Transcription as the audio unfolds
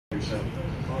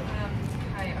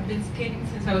been skating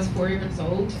since I was 4 years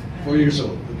old. 4 years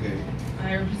old, okay.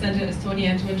 I represented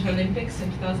Estonia at Winter Olympics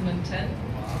in 2010.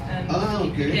 And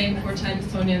became 4-time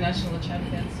Estonian national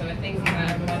champion. So I think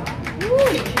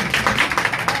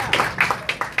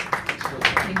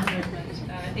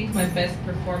I think my best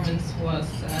performance was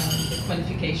the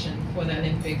qualification for the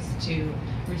Olympics to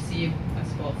receive a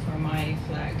spot for my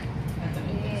flag at the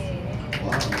Olympics.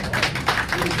 Wow.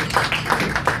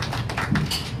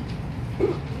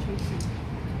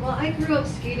 Well, I grew up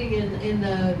skating in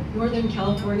the Northern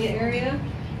California area,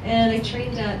 and I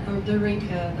trained at the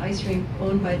rink, ice rink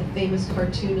owned by the famous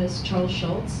cartoonist Charles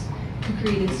Schulz, who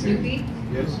created Snoopy.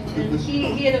 Yes. And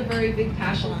he had a very big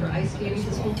passion for ice skating.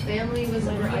 His whole family was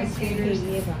ice skaters,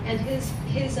 and his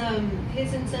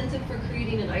incentive for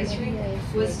creating an ice rink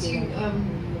was to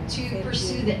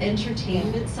pursue the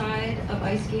entertainment side of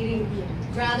ice skating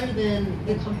rather than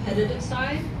the competitive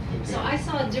side. So I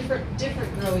saw different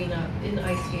growing up in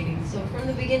ice skating. So from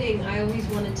the beginning, I always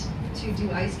wanted to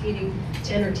do ice skating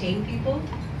to entertain people.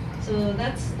 So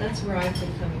that's where I've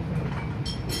been coming from.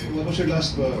 Okay. What was your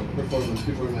last performance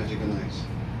before Magic on Ice?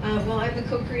 Well, I'm the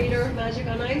co-creator of Magic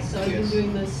on Ice, so I've been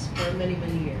doing this for many,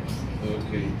 many years.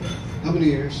 Okay. How many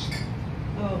years?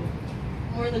 Oh,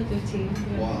 more than 15.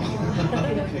 Yeah. Wow.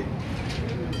 Okay.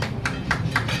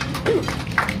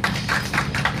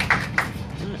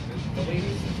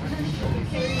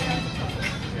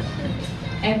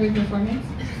 Every performance?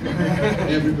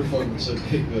 Every performance,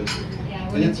 okay, good. Yeah,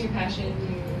 when it's your passion,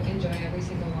 you enjoy every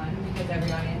single one because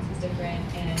every audience is different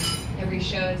and every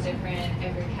show is different,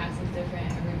 every cast is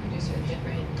different, every producer is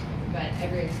different, but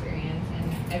every experience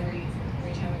and every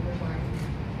time we perform,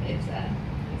 it's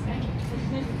magic.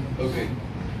 Okay.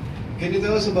 Can you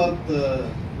tell us about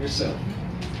yourself?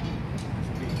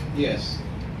 Yes.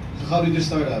 How did you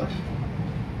start out?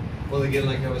 Well, again,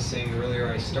 like I was saying earlier,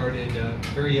 I started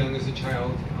very young as a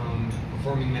child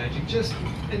performing magic, just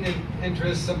an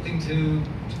interest, something to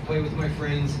play with my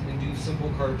friends and do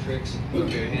simple card tricks.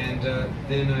 Okay. And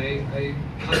then I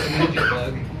caught the magic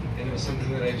bug, and it was something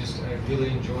that I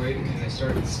really enjoyed, and I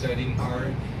started studying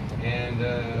hard and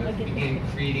began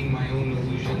creating my own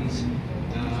illusions.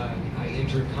 I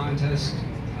entered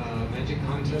magic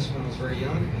contests when I was very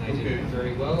young, and I did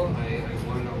very well. I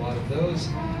won a lot of those,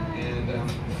 and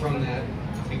from that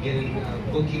began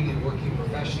booking and working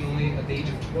professionally at the age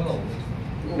of 12,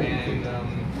 and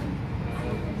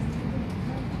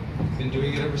been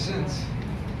doing it ever since.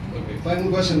 Okay. Final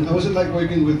question: how was it like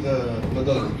working with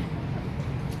Madonna?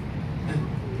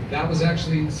 That was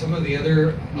actually some of the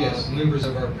other members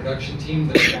of our production team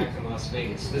that are back in Las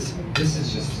Vegas. This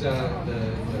is just the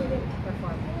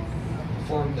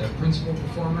principal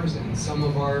performers and some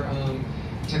of our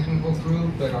technical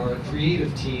crew, but our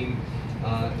creative team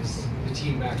is the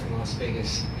team back in Las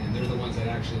Vegas, and they're the ones that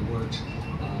actually worked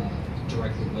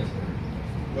directly with her.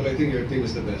 Well, I think your team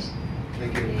is the best.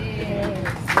 Thank you.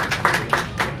 Yes.